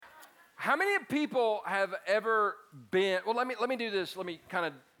How many people have ever been, well, let me do this. Let me kind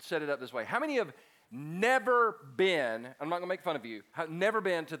of set it up this way. How many have never been, I'm not going to make fun of you, have never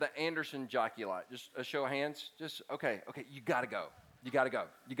been to the Anderson Jockey Lot? Just a show of hands. Just, okay, you got to go. You got to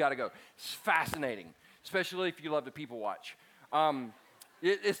go. It's fascinating, especially if you love to people watch.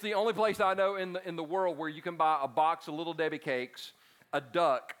 It's the only place I know in the world where you can buy a box of Little Debbie cakes, a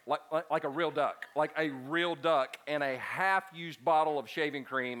duck, like a real duck, and a half-used bottle of shaving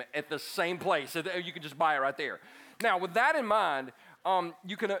cream at the same place. So you can just buy it right there. Now, with that in mind,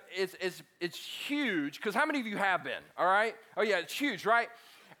 you can. It's huge, because how many of you have been? All right. Oh yeah, it's huge, right?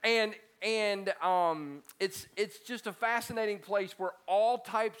 And it's just a fascinating place where all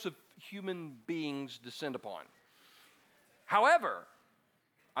types of human beings descend upon. However,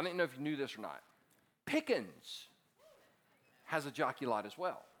 I didn't know if you knew this or not. Pickens has a jockey lot as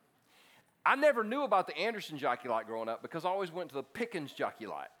well. I never knew about the Anderson Jockey Lot growing up because I always went to the Pickens Jockey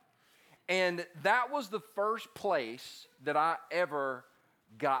Lot. And that was the first place that I ever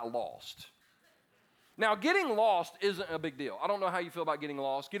got lost. Now, getting lost isn't a big deal. I don't know how you feel about getting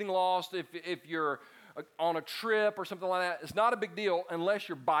lost. Getting lost, if you're on a trip or something like that, it's not a big deal unless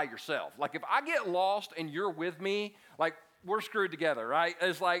you're by yourself. Like if I get lost and you're with me, like we're screwed together, right?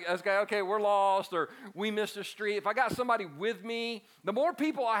 It's like, okay, we're lost or we missed a street. If I got somebody with me, the more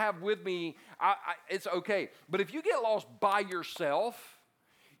people I have with me, it's okay. But if you get lost by yourself,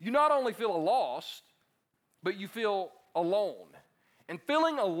 you not only feel lost, but you feel alone. And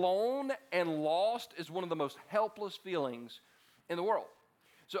feeling alone and lost is one of the most helpless feelings in the world.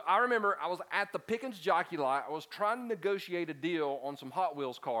 So I remember I was at the Pickens Jockey Lot. I was trying to negotiate a deal on some Hot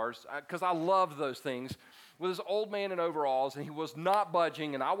Wheels cars because I love those things, with this old man in overalls, and he was not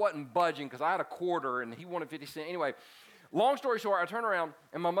budging, and I wasn't budging because I had a quarter, and he wanted 50 cents. Anyway, long story short, I turned around,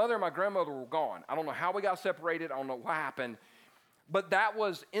 and my mother and my grandmother were gone. I don't know how we got separated. I don't know what happened. But that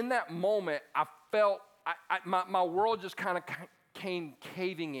was, in that moment, I felt, my world just kind of came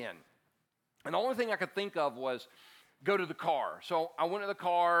caving in. And the only thing I could think of was go to the car. So I went to the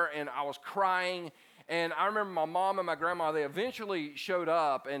car, and I was crying. And I remember my mom and my grandma, they eventually showed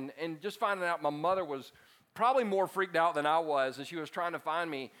up. And just finding out my mother was probably more freaked out than I was, and she was trying to find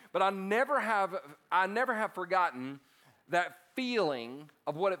me. But I never have forgotten that feeling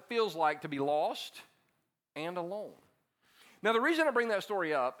of what it feels like to be lost and alone. Now, the reason I bring that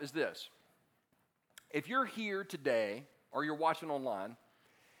story up is this. If you're here today or you're watching online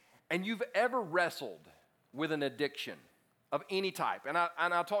and you've ever wrestled with an addiction of any type, and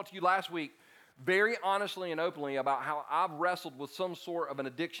I talked to you last week very honestly and openly about how I've wrestled with some sort of an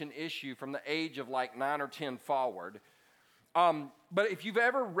addiction issue from the age of like 9 or 10 forward. But if you've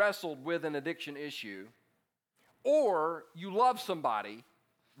ever wrestled with an addiction issue, or you love somebody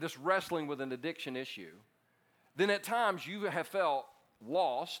that's wrestling with an addiction issue, then at times you have felt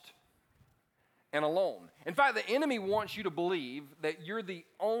lost and alone. In fact, the enemy wants you to believe that you're the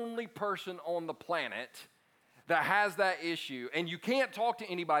only person on the planet that has that issue, and you can't talk to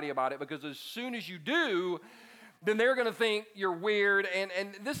anybody about it because as soon as you do, then they're going to think you're weird. And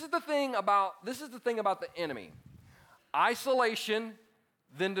this is the thing about the enemy. Isolation,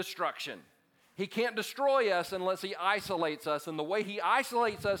 then destruction. He can't destroy us unless he isolates us, and the way he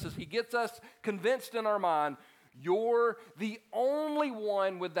isolates us is he gets us convinced in our mind, you're the only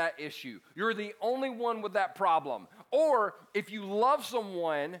one with that issue. You're the only one with that problem. Or if you love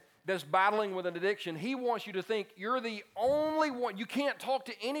someone that's battling with an addiction, he wants you to think you're the only one. You can't talk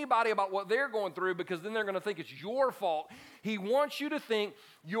to anybody about what they're going through because then they're going to think it's your fault. He wants you to think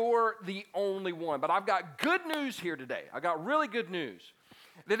you're the only one. But I've got good news here today. I got really good news.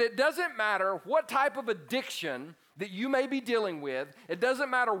 That it doesn't matter what type of addiction that you may be dealing with. It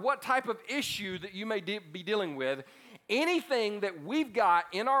doesn't matter what type of issue that you may be dealing with. Anything that we've got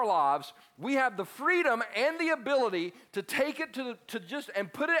in our lives, we have the freedom and the ability to take it to just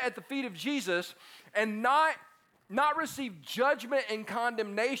and put it at the feet of Jesus and not receive judgment and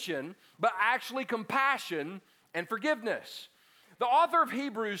condemnation, but actually compassion and forgiveness. The author of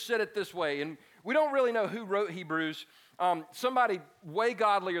Hebrews said it this way, and we don't really know who wrote Hebrews. Somebody way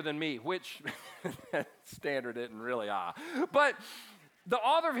godlier than me, which standard isn't really high. But the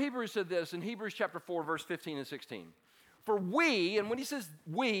author of Hebrews said this in Hebrews chapter 4, verse 15 and 16. For we, and when he says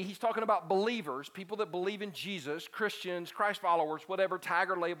we, he's talking about believers, people that believe in Jesus, Christians, Christ followers, whatever tag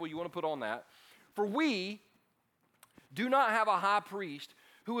or label you want to put on that. For we do not have a high priest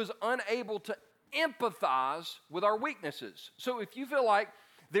who is unable to empathize with our weaknesses. So if you feel like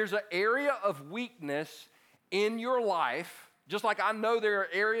there's an area of weakness in your life, just like I know there are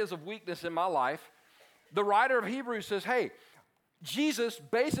areas of weakness in my life, the writer of Hebrews says, hey, Jesus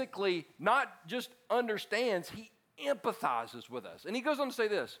basically not just understands, he empathizes with us. And he goes on to say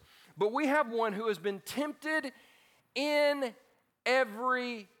this, but we have one who has been tempted in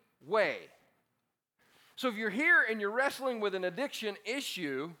every way. So if you're here and you're wrestling with an addiction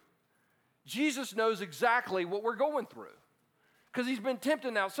issue, Jesus knows exactly what we're going through because he's been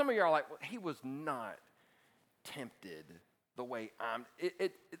tempted. Now, some of you are like, well, he was not tempted the way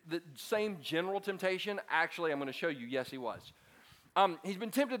the same general temptation. Actually, I'm going to show you, yes, he was. He's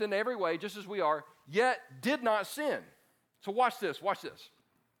been tempted in every way, just as we are, yet did not sin. So watch this.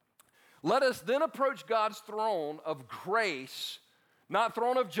 Let us then approach God's throne of grace, not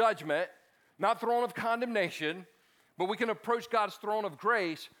throne of judgment, not throne of condemnation, but we can approach God's throne of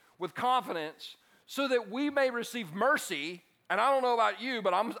grace with confidence so that we may receive mercy. And I don't know about you,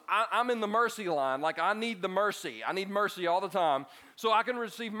 but I'm in the mercy line. Like I need the mercy. I need mercy all the time so I can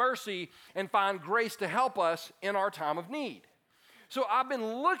receive mercy and find grace to help us in our time of need. So I've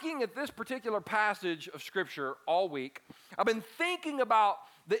been looking at this particular passage of Scripture all week. I've been thinking about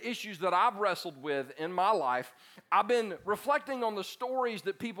the issues that I've wrestled with in my life. I've been reflecting on the stories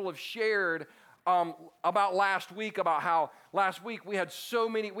that people have shared about last week, about how last week we had so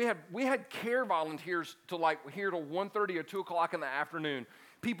many, we had care volunteers to like here till 1:30 or 2 o'clock in the afternoon.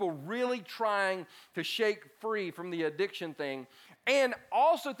 People really trying to shake free from the addiction thing. And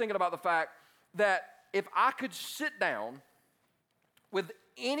also thinking about the fact that if I could sit down with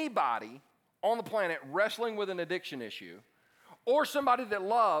anybody on the planet wrestling with an addiction issue, or somebody that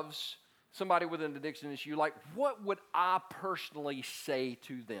loves somebody with an addiction issue, like what would I personally say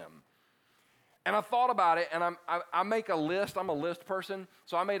to them? And I thought about it, and I make a list. I'm a list person,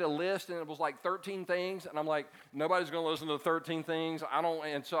 so I made a list, and it was like 13 things, and I'm like, nobody's going to listen to the 13 things.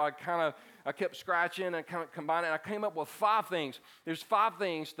 And so I kept scratching and kind of combining, and I came up with 5 things. There's 5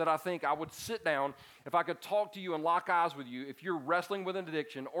 things that I think I would sit down if I could talk to you and lock eyes with you if you're wrestling with an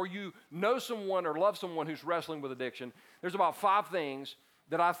addiction, or you know someone or love someone who's wrestling with addiction. There's about 5 things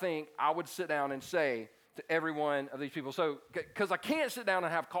that I think I would sit down and say to every one of these people. So, because I can't sit down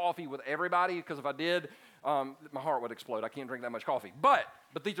and have coffee with everybody, because if I did, my heart would explode. I can't drink that much coffee. But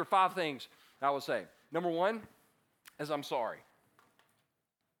these are 5 things I would say. Number 1 is I'm sorry.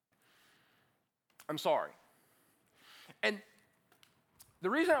 I'm sorry. And the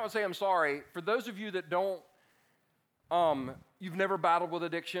reason I would say I'm sorry, for those of you that don't, you've never battled with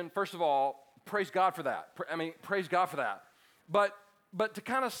addiction, first of all, praise God for that. Praise God for that. But to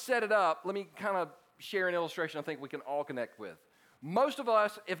kind of set it up, let me kind of share an illustration I think we can all connect with. Most of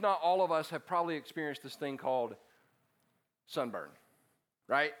us, if not all of us, have probably experienced this thing called sunburn,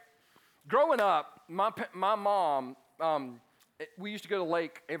 right? Growing up, my mom, we used to go to the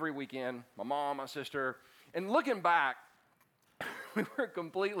lake every weekend, my mom, my sister, and looking back, we were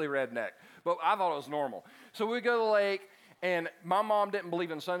completely redneck, but I thought it was normal. So we'd go to the lake, and my mom didn't believe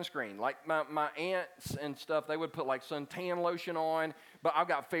in sunscreen. Like my aunts and stuff, they would put like suntan lotion on, but I've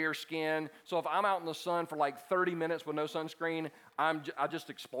got fair skin. So if I'm out in the sun for like 30 minutes with no sunscreen, I just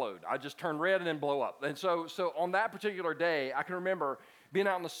explode. I just turn red and then blow up. And so on that particular day, I can remember being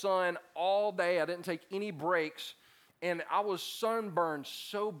out in the sun all day. I didn't take any breaks, and I was sunburned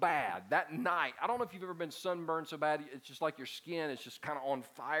so bad that night. I don't know if you've ever been sunburned so bad. It's just like your skin is just kind of on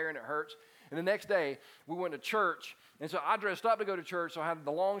fire and it hurts. And the next day, we went to church. And so I dressed up to go to church, so I had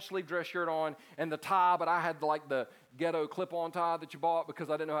the long sleeve dress shirt on and the tie, but I had the ghetto clip-on tie that you bought because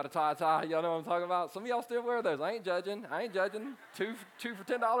I didn't know how to tie a tie. Y'all know what I'm talking about? Some of y'all still wear those. I ain't judging. Two for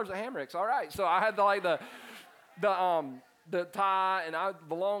 $10 at Hamrick's. All right. So I had the tie and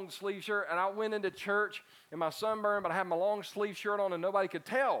the long sleeve shirt, and I went into church in my sunburn, but I had my long sleeve shirt on, and nobody could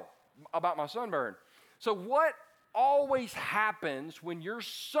tell about my sunburn. So what always happens when you're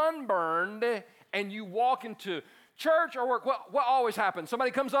sunburned and you walk into church or work? What always happens?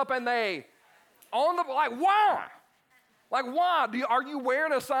 Somebody comes up and why? Like why? Are you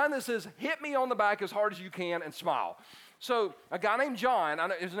wearing a sign that says, hit me on the back as hard as you can and smile? So a guy named John,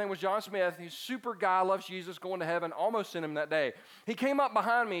 his name was John Smith, he's a super guy, loves Jesus, going to heaven, almost sent him that day. He came up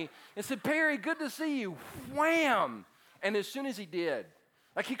behind me and said, Perry, good to see you. Wham! And as soon as he did,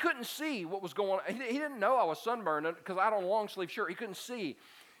 like he couldn't see what was going on. He didn't know I was sunburned because I had on a long sleeve shirt. He couldn't see.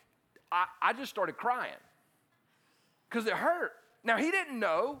 I just started crying because it hurt. Now he didn't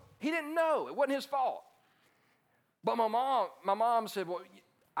know. It wasn't his fault. But my mom said, well,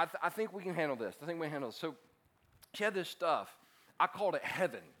 I think we can handle this. So she had this stuff. I called it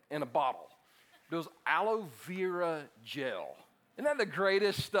heaven in a bottle. It was aloe vera gel. Isn't that the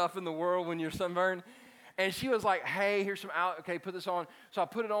greatest stuff in the world when you're sunburned? And she was like, hey, here's some aloe. Okay, put this on. So I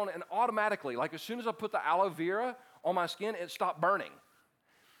put it on, and automatically, like as soon as I put the aloe vera on my skin, it stopped burning.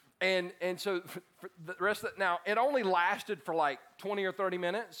 And so for the rest of it, now, it only lasted for like 20 or 30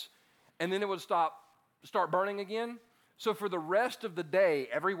 minutes, and then it would stop start burning again. So for the rest of the day,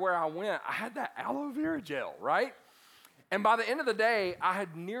 everywhere I went, I had that aloe vera gel, right? And by the end of the day, I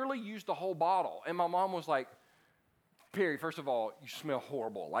had nearly used the whole bottle. And my mom was like, Perry, first of all, you smell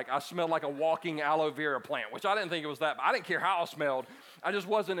horrible. Like, I smelled like a walking aloe vera plant, which I didn't think it was that, but I didn't care how I smelled. I just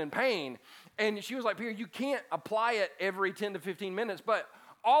wasn't in pain. And she was like, Perry, you can't apply it every 10 to 15 minutes, but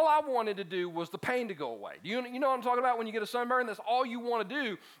all I wanted to do was the pain to go away. You know what I'm talking about when you get a sunburn? That's all you want to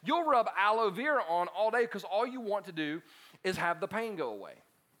do. You'll rub aloe vera on all day because all you want to do is have the pain go away.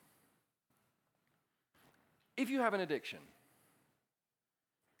 If you have an addiction,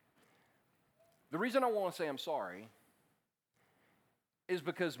 the reason I want to say I'm sorry is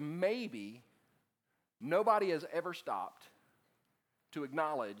because maybe nobody has ever stopped to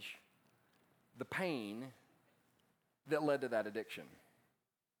acknowledge the pain that led to that addiction.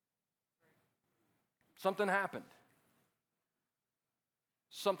 Something happened.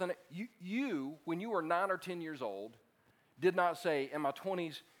 You, when you were 9 or 10 years old, did not say, in my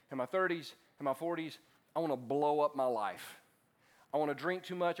 20s, in my 30s, in my 40s, I want to blow up my life. I want to drink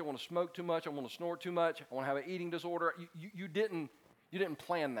too much. I want to smoke too much. I want to snort too much. I want to have an eating disorder. You didn't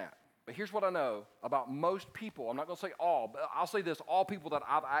plan that. But here's what I know about most people. I'm not going to say all, but I'll say this, all people that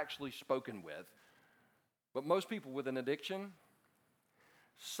I've actually spoken with. But most people with an addiction,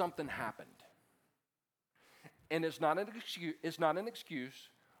 something happened. And it's not an excuse,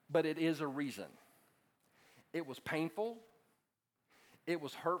 but it is a reason. It was painful. It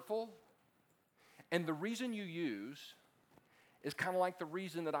was hurtful. And the reason you use is kind of like the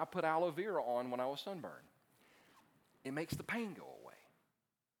reason that I put aloe vera on when I was sunburned. It makes the pain go away.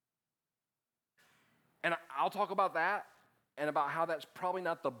 And I'll talk about that and about how that's probably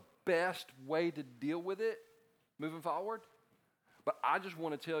not the best way to deal with it moving forward. But I just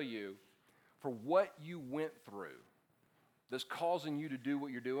want to tell you, for what you went through that's causing you to do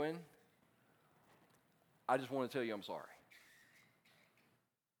what you're doing, I just want to tell you I'm sorry.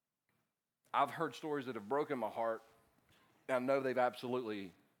 I've heard stories that have broken my heart, and I know they've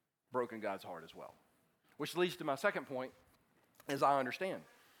absolutely broken God's heart as well. Which leads to my second point, is I understand.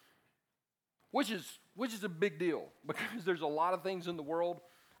 Which is a big deal, because there's a lot of things in the world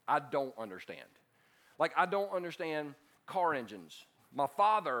I don't understand. Like, I don't understand car engines. My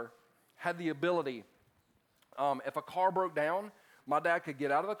father had the ability, if a car broke down, my dad could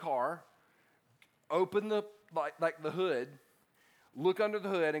get out of the car, open the hood, look under the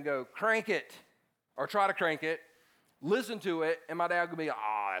hood and go, crank it, or try to crank it, listen to it, and my dad would be,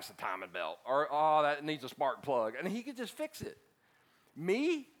 oh, that's a timing belt, or oh, that needs a spark plug, and he could just fix it.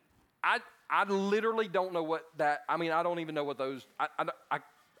 Me, I literally don't know what that, I don't even know what those,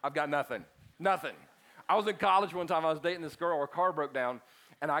 I've got nothing. I was in college one time, I was dating this girl, her car broke down,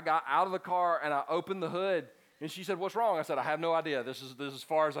 and I got out of the car, and I opened the hood, and she said, what's wrong? I said, I have no idea. This is as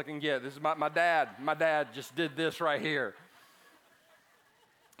far as I can get. This is my dad. My dad just did this right here.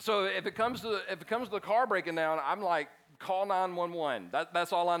 So if it comes to the car breaking down, I'm like, call 911.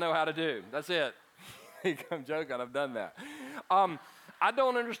 That's all I know how to do. That's it. I'm joking. I've done that. I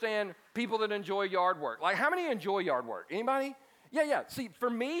don't understand people that enjoy yard work. Like, how many enjoy yard work? Anybody? Yeah. See, for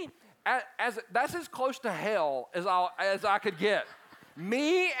me, that's as close to hell as I could get.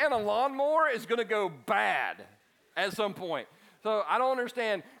 Me and a lawnmower is going to go bad at some point. So I don't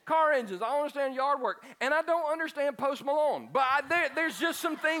understand car engines. I don't understand yard work. And I don't understand Post Malone. But there's just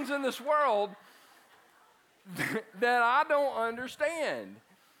some things in this world that I don't understand.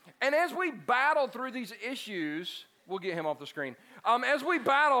 And as we battle through these issues, we'll get him off the screen. As we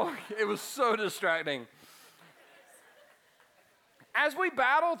battle, it was so distracting. As we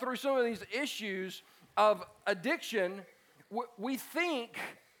battle through some of these issues of addiction, we think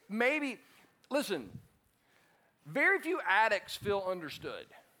maybe, listen, very few addicts feel understood,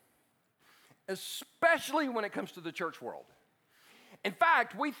 especially when it comes to the church world. In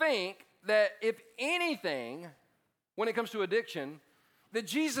fact, we think that if anything, when it comes to addiction, that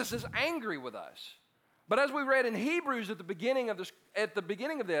Jesus is angry with us. But as we read in Hebrews at the beginning of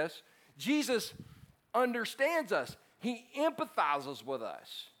this, Jesus understands us. He empathizes with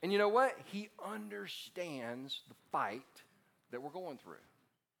us. And you know what? He understands the fight that we're going through.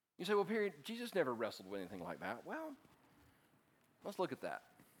 You say, well, Perry, Jesus never wrestled with anything like that. Well, let's look at that.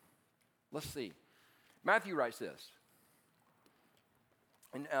 Let's see. Matthew writes this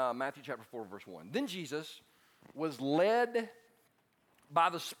in Matthew chapter 4, verse 1. Then Jesus was led by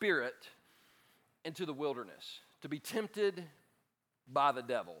the Spirit into the wilderness to be tempted by the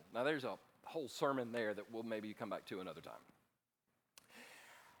devil. Now, there's a whole sermon there that we'll maybe come back to another time.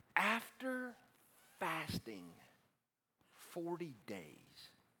 After fasting 40 days.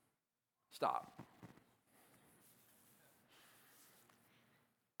 Stop.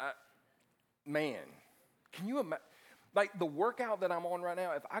 Man, can you imagine? Like the workout that I'm on right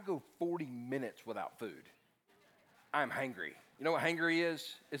now, if I go 40 minutes without food, I'm hangry. You know what hangry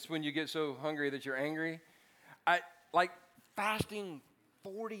is? It's when you get so hungry that you're angry. Like fasting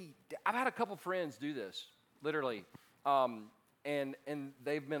 40, I've had a couple friends do this, literally. And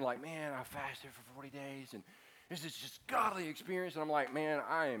they've been like, man, I fasted for 40 days, and this is just godly experience. And I'm like, man,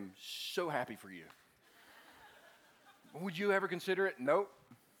 I am so happy for you. Would you ever consider it? Nope.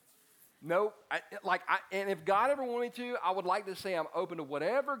 Nope. And if God ever wanted me to, I would like to say I'm open to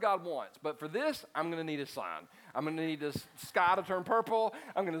whatever God wants. But for this, I'm going to need a sign. I'm going to need the sky to turn purple.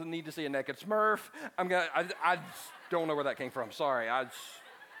 I'm going to need to see a naked Smurf. I just don't know where that came from. Sorry. I just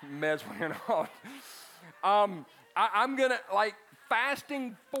meds wearing off. I'm going to,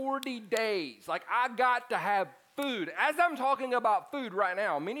 fasting 40 days. I got to have food. As I'm talking about food right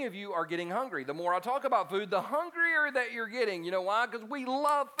now, many of you are getting hungry. The more I talk about food, the hungrier that you're getting. You know why? Because we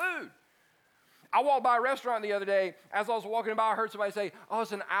love food. I walked by a restaurant the other day. As I was walking by, I heard somebody say, oh,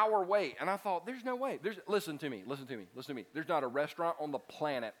 it's an hour wait. And I thought, there's no way. Listen to me. There's not a restaurant on the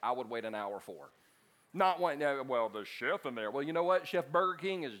planet I would wait an hour for. Not one, well, the chef in there. Well, you know what? Chef Burger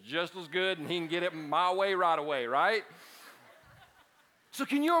King is just as good, and he can get it my way right away, right? So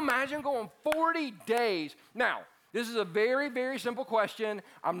can you imagine going 40 days? Now, this is a very, very simple question.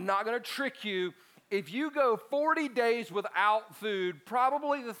 I'm not going to trick you. If you go 40 days without food,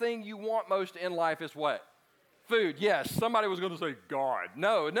 probably the thing you want most in life is what? Food. Yes, somebody was going to say God.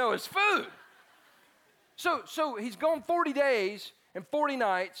 No, it's food. So he's gone 40 days and 40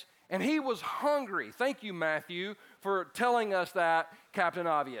 nights, and he was hungry. Thank you, Matthew, for telling us that, Captain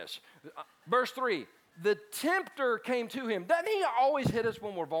Obvious. Verse 3, the tempter came to him. Doesn't he always hit us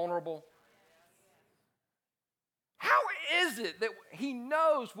when we're vulnerable? How is it that he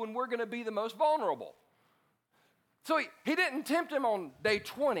knows when we're going to be the most vulnerable? So he didn't tempt him on day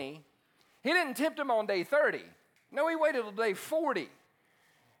 20. He didn't tempt him on day 30. No, he waited till day 40.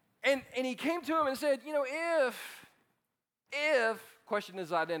 And he came to him and said, you know, if, question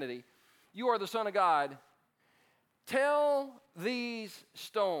his identity, you are the Son of God, tell these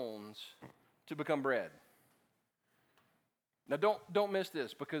stones to become bread. Now, don't miss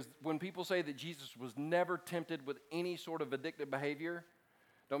this, because when people say that Jesus was never tempted with any sort of addictive behavior,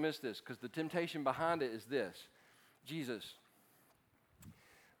 don't miss this, because the temptation behind it is this. Jesus,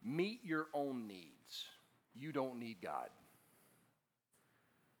 meet your own needs. You don't need God.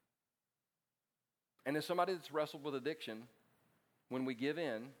 And as somebody that's wrestled with addiction, when we give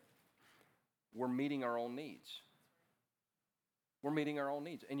in, we're meeting our own needs. We're meeting our own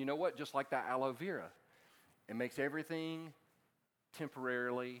needs. And you know what? Just like that aloe vera, it makes everything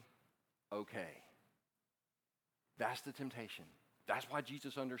temporarily okay. That's the temptation. That's why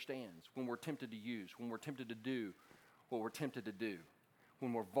Jesus understands when we're tempted to use, when we're tempted to do what we're tempted to do,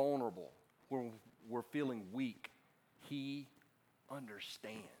 when we're vulnerable, when we're feeling weak. He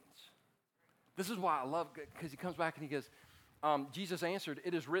understands. This is why I love, because he comes back and he goes, Jesus answered,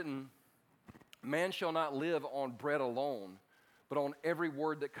 it is written, man shall not live on bread alone, but on every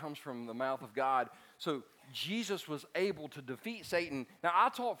word that comes from the mouth of God. So Jesus was able to defeat Satan. Now, I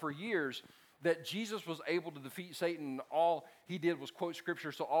taught for years that Jesus was able to defeat Satan. All he did was quote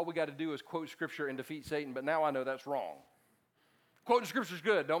Scripture, so all we got to do is quote Scripture and defeat Satan. But now I know that's wrong. Quoting Scripture is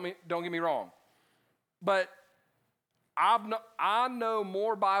good, don't get me wrong. But I know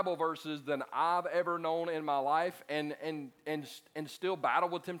more Bible verses than I've ever known in my life, and still battle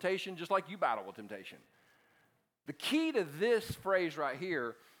with temptation, just like you battle with temptation. The key to this phrase right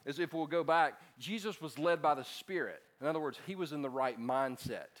here is, if we'll go back, Jesus was led by the Spirit. In other words, he was in the right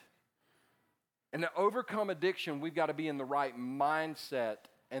mindset. And to overcome addiction, we've got to be in the right mindset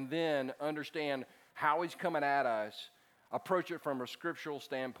and then understand how he's coming at us, approach it from a scriptural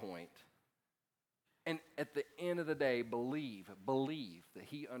standpoint, and at the end of the day, believe that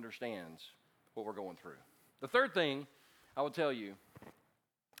he understands what we're going through. The third thing I will tell you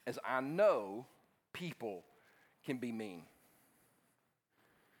is I know people can be mean.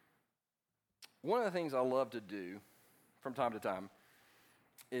 One of the things I love to do from time to time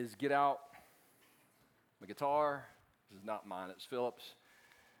is get out my guitar. This is not mine, it's Philip's.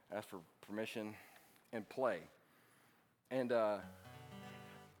 Ask for permission and play. And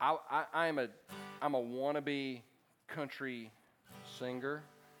I'm a wannabe country singer.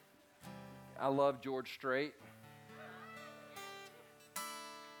 I love George Strait.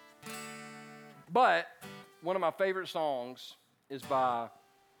 But one of my favorite songs is by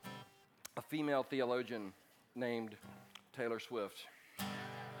a female theologian named Taylor Swift.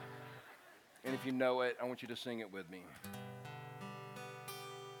 And if you know it, I want you to sing it with me.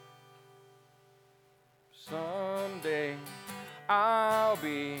 Someday I'll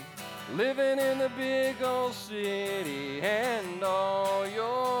be living in the big old city, and all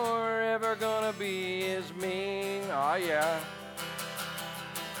you're ever gonna be is me. Oh yeah.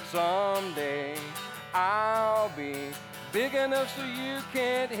 Someday I'll be big enough so you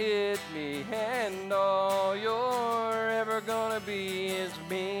can't hit me, and all you're ever gonna be is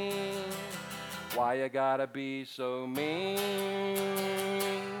me. Why you gotta be so mean?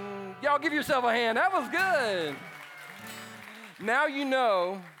 Y'all give yourself a hand. That was good. Now you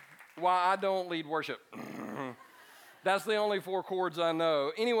know why I don't lead worship. That's the only 4 chords I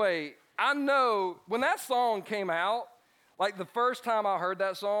know. Anyway, I know when that song came out, like the first time I heard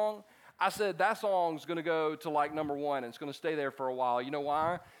that song, I said that song's gonna go to like number 1 and it's gonna stay there for a while. You know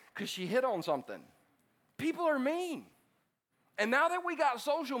why? Because she hit on something. People are mean. And now that we got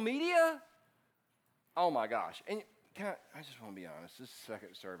social media, oh my gosh. And I just want to be honest, this is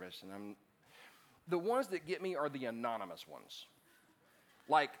second service, and the ones that get me are the anonymous ones.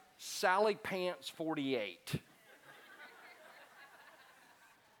 Like Sally Pants 48.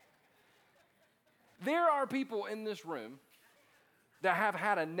 There are people in this room that have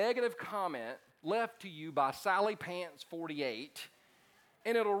had a negative comment left to you by Sally Pants 48,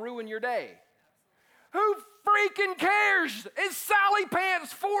 and it'll ruin your day. Who freaking cares? It's Sally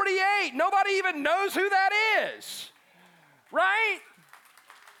Pants 48. Nobody even knows who that is, right?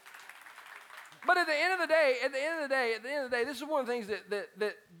 But at the end of the day, this is one of the things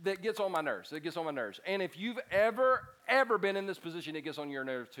that gets on my nerves. It gets on my nerves. And if you've ever been in this position, it gets on your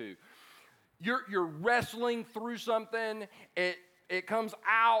nerves too. You're wrestling through something. It comes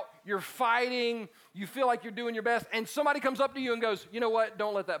out. You're fighting. You feel like you're doing your best, and somebody comes up to you and goes, "You know what?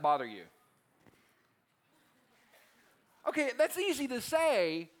 Don't let that bother you." Okay, that's easy to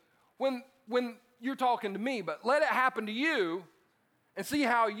say when you're talking to me, but let it happen to you and see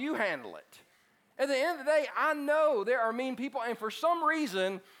how you handle it. At the end of the day, I know there are mean people, and for some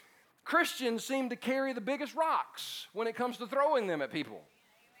reason, Christians seem to carry the biggest rocks when it comes to throwing them at people.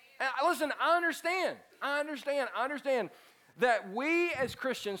 And listen, I understand that we as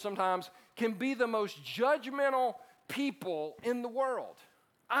Christians sometimes can be the most judgmental people in the world.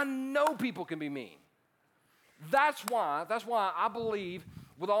 I know people can be mean. That's why I believe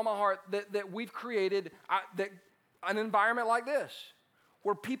with all my heart that we've created an environment like this,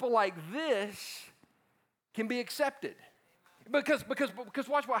 where people like this can be accepted. Because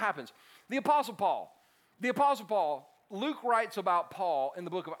watch what happens. The Apostle Paul, Luke writes about Paul in the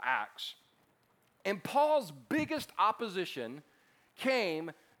book of Acts, and Paul's biggest opposition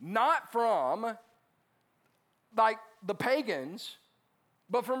came not from like the pagans,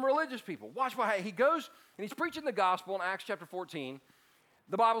 but from religious people. Watch what he goes and he's preaching the gospel in Acts chapter 14.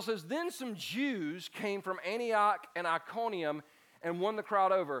 The Bible says, then some Jews came from Antioch and Iconium and won the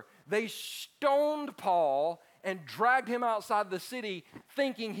crowd over. They stoned Paul and dragged him outside the city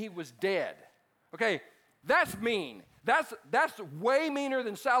thinking he was dead. Okay, that's mean. That's way meaner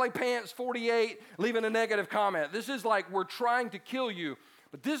than Sally Pants 48 leaving a negative comment. This is like we're trying to kill you.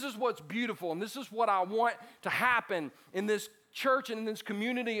 But this is what's beautiful, and this is what I want to happen in this church and in this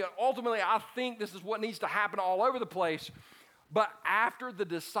community. Ultimately, I think this is what needs to happen all over the place. But after the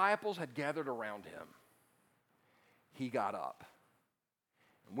disciples had gathered around him, he got up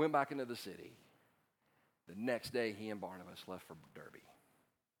and went back into the city. The next day, he and Barnabas left for Derbe.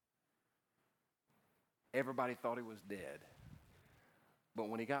 Everybody thought he was dead. But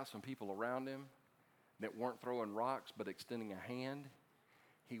when he got some people around him that weren't throwing rocks but extending a hand,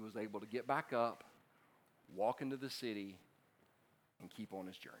 he was able to get back up, walk into the city, and keep on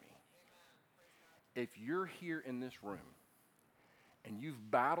his journey. If you're here in this room and you've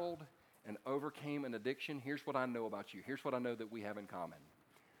battled and overcame an addiction, here's what I know about you. Here's what I know that we have in common.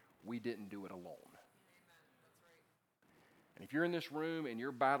 We didn't do it alone. And if you're in this room and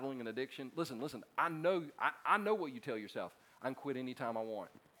you're battling an addiction, listen, I know what you tell yourself. I can quit anytime I want.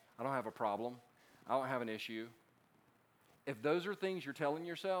 I don't have a problem. I don't have an issue. If those are things you're telling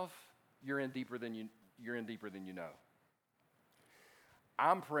yourself, you're in deeper than you know.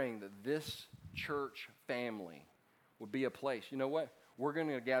 I'm praying that this church family would be a place. You know what? We're going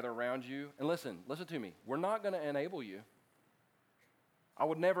to gather around you. And listen to me. We're not going to enable you.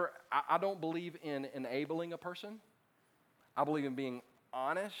 I don't believe in enabling a person. I believe in being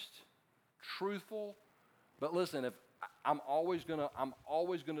honest, truthful. But listen, if I'm always going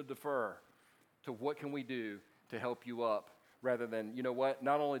to defer to what can we do to help you up, rather than, you know what,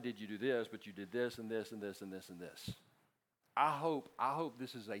 not only did you do this, but you did this and this and this and this and this. I hope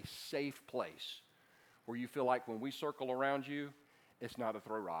this is a safe place where you feel like when we circle around you, it's not to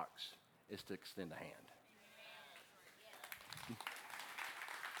throw rocks, it's to extend a hand.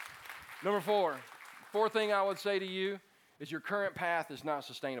 Number fourth thing I would say to you is your current path is not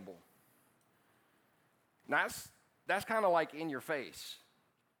sustainable. Now, that's kind of like in your face.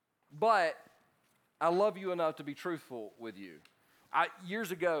 But I love you enough to be truthful with you.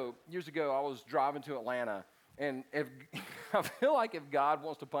 Years ago, I was driving to Atlanta, and if I feel like if God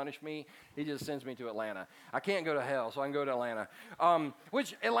wants to punish me, he just sends me to Atlanta. I can't go to hell, so I can go to Atlanta.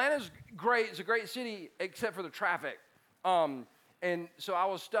 Which Atlanta's great. It's a great city, except for the traffic. And so I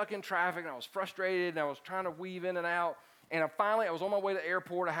was stuck in traffic, and I was frustrated, and I was trying to weave in and out. And I was on my way to the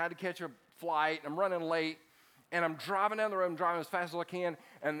airport. I had to catch a flight, and I'm running late. And I'm driving down the road. I'm driving as fast as I can.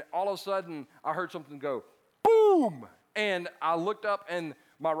 And all of a sudden, I heard something go, boom! And I looked up, and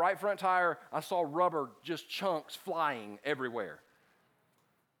my right front tire, I saw rubber, just chunks flying everywhere.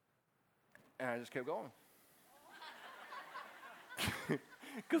 And I just kept going.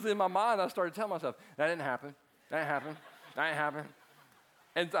 Because in my mind, I started telling myself, that didn't happen. That didn't happen. That didn't happen.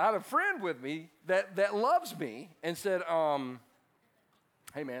 And so I had a friend with me that loves me and said,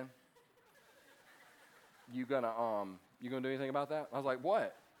 hey, man, you gonna do anything about that? I was like,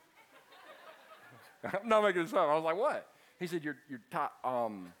 what? I'm not making this up. I was like, what? He said, your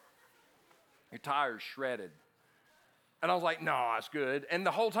tire's shredded. And I was like, no, that's good. And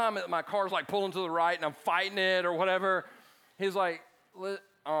the whole time my car's like pulling to the right and I'm fighting it or whatever. He's like,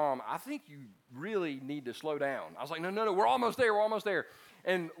 I think you really need to slow down. I was like, no, we're almost there.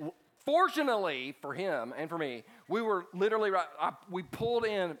 And fortunately for him and for me, we were literally right. We pulled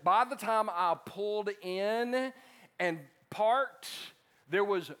in. By the time I pulled in and parked, there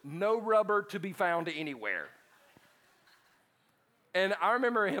was no rubber to be found anywhere. And I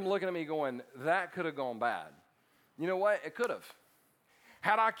remember him looking at me going, that could have gone bad. You know what? It could have.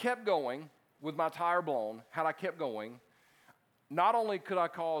 Had I kept going with my tire blown, not only could I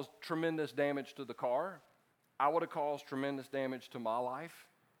cause tremendous damage to the car, I would have caused tremendous damage to my life,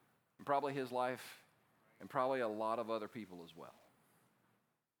 and probably his life, and probably a lot of other people as well.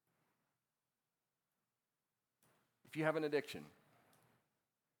 If you have an addiction,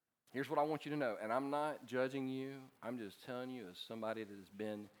 here's what I want you to know, and I'm not judging you. I'm just telling you as somebody that has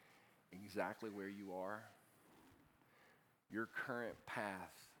been exactly where you are, your current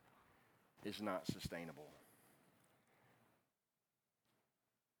path is not sustainable.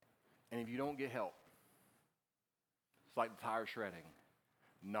 And if you don't get help, it's like the tire shredding.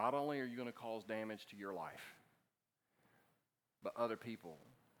 Not only are you going to cause damage to your life, but other people.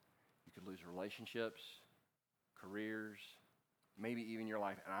 You could lose relationships, careers, maybe even your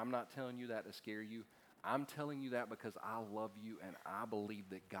life. And I'm not telling you that to scare you. I'm telling you that because I love you and I believe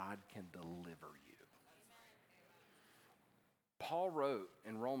that God can deliver you. Paul wrote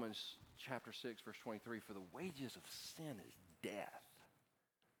in Romans chapter 6, verse 23, for the wages of sin is death.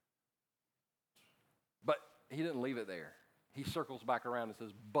 But he didn't leave it there. He circles back around and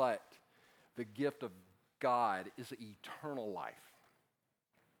says, but the gift of God is eternal life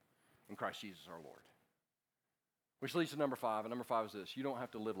in Christ Jesus our Lord. Which leads to number 5, and number 5 is this: you don't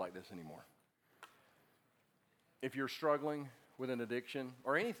have to live like this anymore. If you're struggling with an addiction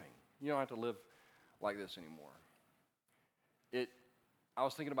or anything, you don't have to live like this anymore. I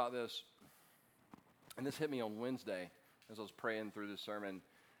was thinking about this, and this hit me on Wednesday as I was praying through this sermon.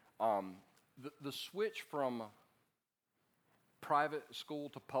 The switch from private school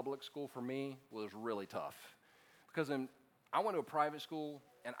to public school for me was really tough. Because I went to a private school,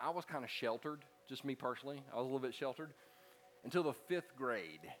 and I was kind of sheltered, just me personally. I was a little bit sheltered until the 5th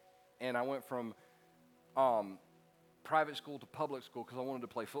grade. And I went from private school to public school because I wanted to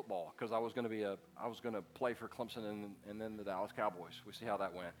play football, because I was going to play for Clemson and then the Dallas Cowboys. We see how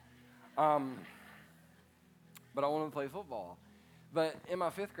that went. But I wanted to play football. But in my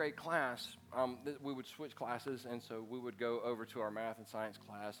 5th grade class, we would switch classes, and so we would go over to our math and science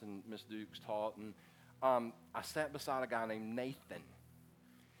class, and Miss Dukes taught, and I sat beside a guy named Nathan.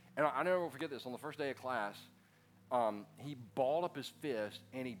 And I never will forget this. On the first day of class, he balled up his fist,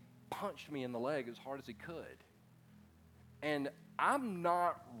 and he punched me in the leg as hard as he could. And I'm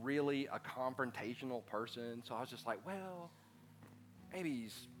not really a confrontational person, so I was just like, well, maybe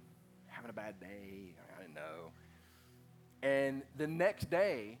he's having a bad day. I didn't know. And the next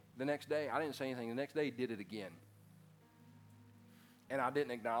day, I didn't say anything. The next day, he did it again. And I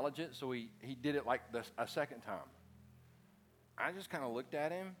didn't acknowledge it, so he did it like a second time. I just kind of looked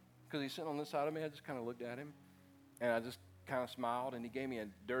at him, because he's sitting on this side of me. I just kind of looked at him, and I just kind of smiled, and he gave me a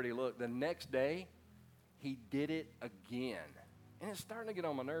dirty look. The next day, he did it again. And it's starting to get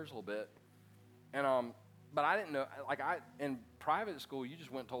on my nerves a little bit. And but I didn't know, in private school, you just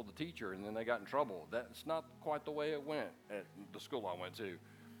went and told the teacher, and then they got in trouble. That's not quite the way it went at the school I went to.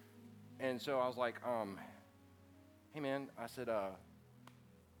 And so I was like, hey, man, I said,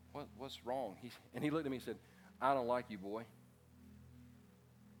 what's wrong? And he looked at me and said, I don't like you, boy.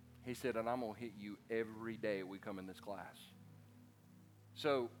 He said, and I'm going to hit you every day we come in this class.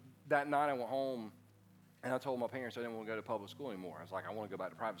 So that night I went home, and I told my parents I didn't want to go to public school anymore. I was like, I want to go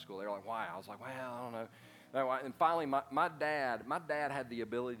back to private school. They were like, why? I was like, well, I don't know. And finally, my dad had the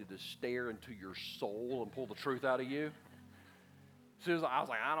ability to stare into your soul and pull the truth out of you. So I was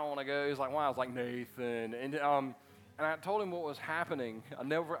like, I don't want to go. He was like, why? I was like, Nathan. And I told him what was happening. I'm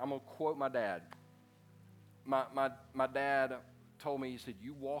going to quote my dad. My dad told me, he said,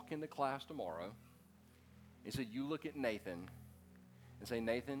 you walk into class tomorrow. He said, you look at Nathan and say,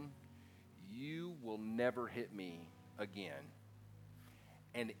 Nathan, you will never hit me again.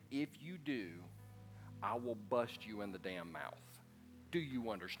 And if you do, I will bust you in the damn mouth. Do you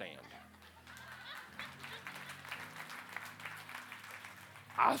understand?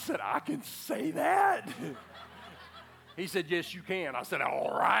 I said, I can say that. He said, yes, you can. I said,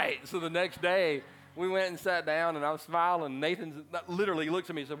 all right. So the next day, we went and sat down, and I was smiling. Nathan literally looked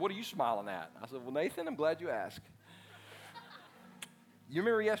at me and said, what are you smiling at? I said, well, Nathan, I'm glad you asked. You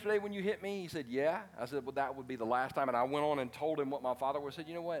remember yesterday when you hit me? He said, yeah. I said, well, that would be the last time. And I went on and told him what my father was. Said,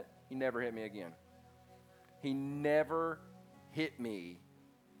 you know what? He never hit me again. He never hit me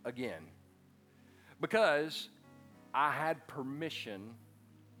again. Because I had permission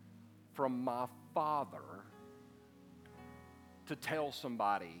from my father to tell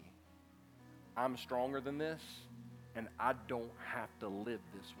somebody, I'm stronger than this, and I don't have to live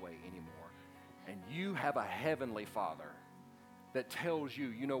this way anymore. And you have a heavenly Father that tells you,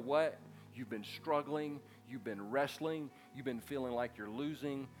 you know what? You've been struggling, you've been wrestling, you've been feeling like you're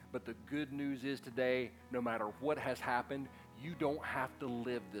losing, but the good news is today, no matter what has happened, you don't have to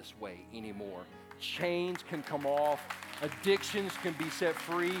live this way anymore. Chains can come off, addictions can be set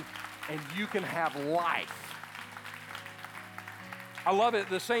free, and you can have life. I love it.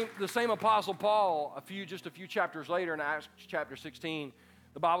 The same Apostle Paul, just a few chapters later in Acts chapter 16,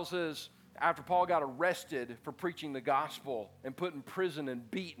 the Bible says, after Paul got arrested for preaching the gospel and put in prison and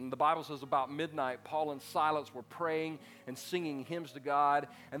beaten, the Bible says about midnight, Paul and Silas were praying and singing hymns to God,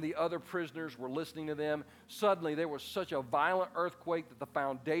 and the other prisoners were listening to them. Suddenly, there was such a violent earthquake that the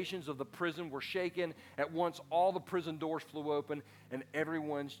foundations of the prison were shaken. At once, all the prison doors flew open, and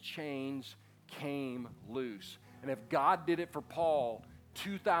everyone's chains came loose. And if God did it for Paul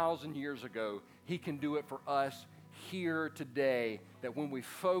 2,000 years ago, he can do it for us here today, that when we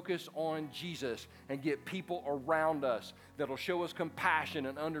focus on Jesus and get people around us that'll show us compassion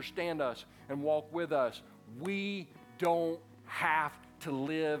and understand us and walk with us, we don't have to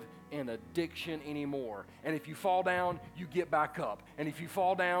live in addiction anymore. And if you fall down, you get back up. And if you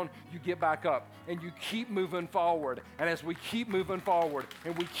fall down, you get back up. And you keep moving forward. And as we keep moving forward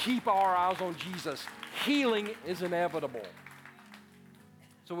and we keep our eyes on Jesus, healing is inevitable.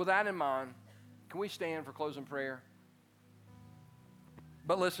 So with that in mind, can we stand for closing prayer?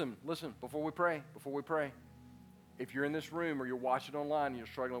 But listen, before we pray, if you're in this room or you're watching online and you're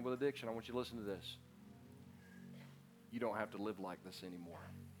struggling with addiction, I want you to listen to this. You don't have to live like this anymore.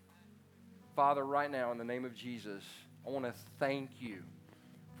 Father, right now, in the name of Jesus, I want to thank you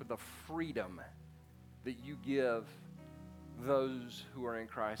for the freedom that you give those who are in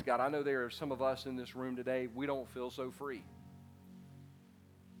Christ. God, I know there are some of us in this room today, we don't feel so free.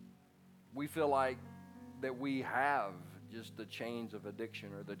 We feel like that we have just the chains of addiction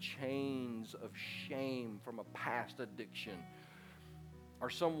or the chains of shame from a past addiction, or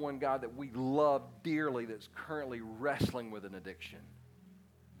someone, God, that we love dearly that's currently wrestling with an addiction.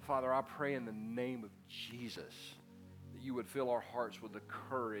 Father, I pray in the name of Jesus that you would fill our hearts with the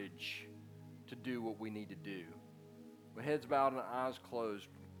courage to do what we need to do. With heads bowed and eyes closed,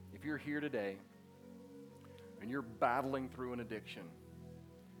 if you're here today and you're battling through an addiction,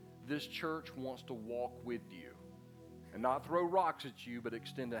 this church wants to walk with you and not throw rocks at you, but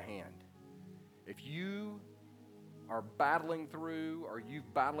extend a hand. If you are battling through, or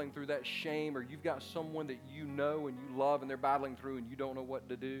you've battling through that shame, or you've got someone that you know and you love and they're battling through and you don't know what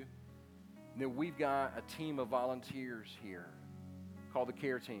to do, then we've got a team of volunteers here called the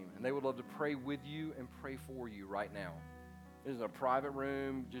care team, and they would love to pray with you and pray for you right now. This is a private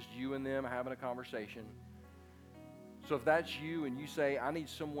room, just you and them having a conversation. So if that's you and you say, I need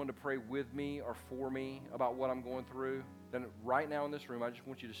someone to pray with me or for me about what I'm going through, then right now in this room, I just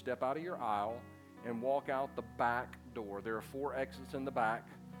want you to step out of your aisle and walk out the back door. There are 4 exits in the back,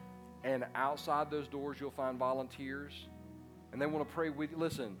 and outside those doors you'll find volunteers, and they want to pray with you.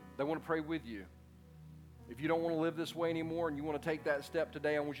 Listen, they want to pray with you. If you don't want to live this way anymore and you want to take that step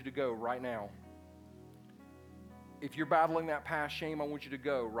today, I want you to go right now. If you're battling that past shame, I want you to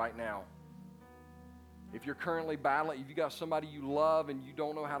go right now. If you're currently battling, if you got somebody you love and you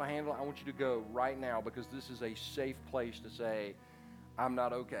don't know how to handle it, I want you to go right now, because this is a safe place to say, I'm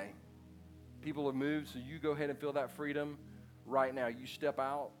not okay. People have moved, so you go ahead and feel that freedom right now. You step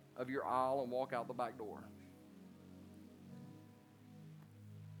out of your aisle and walk out the back door.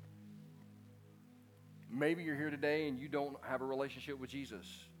 Maybe you're here today and you don't have a relationship with Jesus.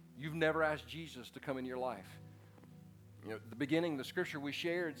 You've never asked Jesus to come into your life. You know, at the beginning, the scripture we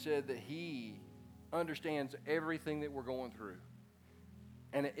shared said that he understands everything that we're going through.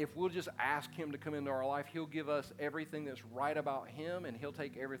 And if we'll just ask him to come into our life, he'll give us everything that's right about him, and he'll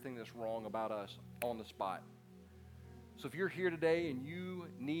take everything that's wrong about us on the spot. So if you're here today and you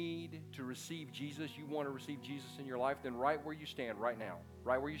need to receive Jesus, you want to receive Jesus in your life, then right where you stand right now,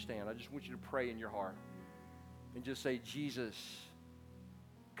 right where you stand, I just want you to pray in your heart and just say, Jesus,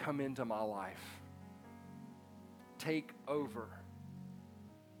 come into my life. Take over.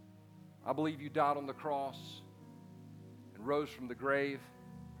 I believe you died on the cross and rose from the grave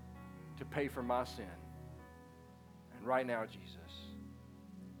to pay for my sin. And right now, Jesus,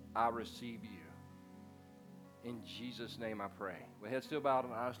 I receive you. In Jesus' name I pray. With head still bowed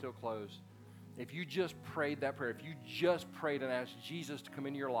and eyes still closed, if you just prayed that prayer, if you just prayed and asked Jesus to come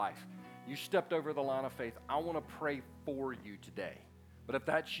into your life, you stepped over the line of faith, I want to pray for you today. But if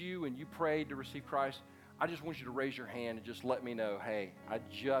that's you and you prayed to receive Christ, I just want you to raise your hand and just let me know, hey, I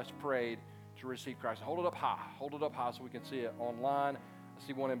just prayed to receive Christ. Hold it up high. Hold it up high so we can see it online. I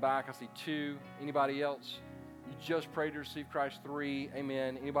see one in back. I see two. Anybody else? You just prayed to receive Christ. 3.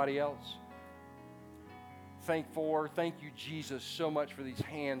 Amen. Anybody else? Thank you, Jesus, so much for these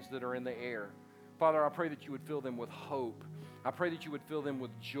hands that are in the air. Father, I pray that you would fill them with hope. I pray that you would fill them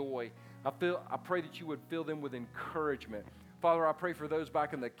with joy. I pray that you would fill them with encouragement. Father, I pray for those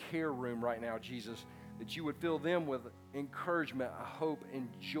back in the care room right now, Jesus, that you would fill them with encouragement, hope, and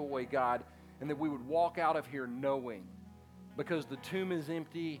joy, God, and that we would walk out of here knowing, because the tomb is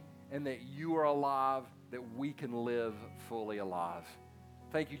empty and that you are alive, that we can live fully alive.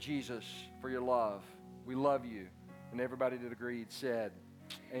 Thank you, Jesus, for your love. We love you. And everybody that agreed said,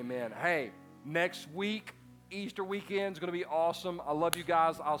 amen. Hey, next week, Easter weekend is going to be awesome. I love you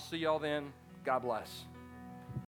guys. I'll see y'all then. God bless.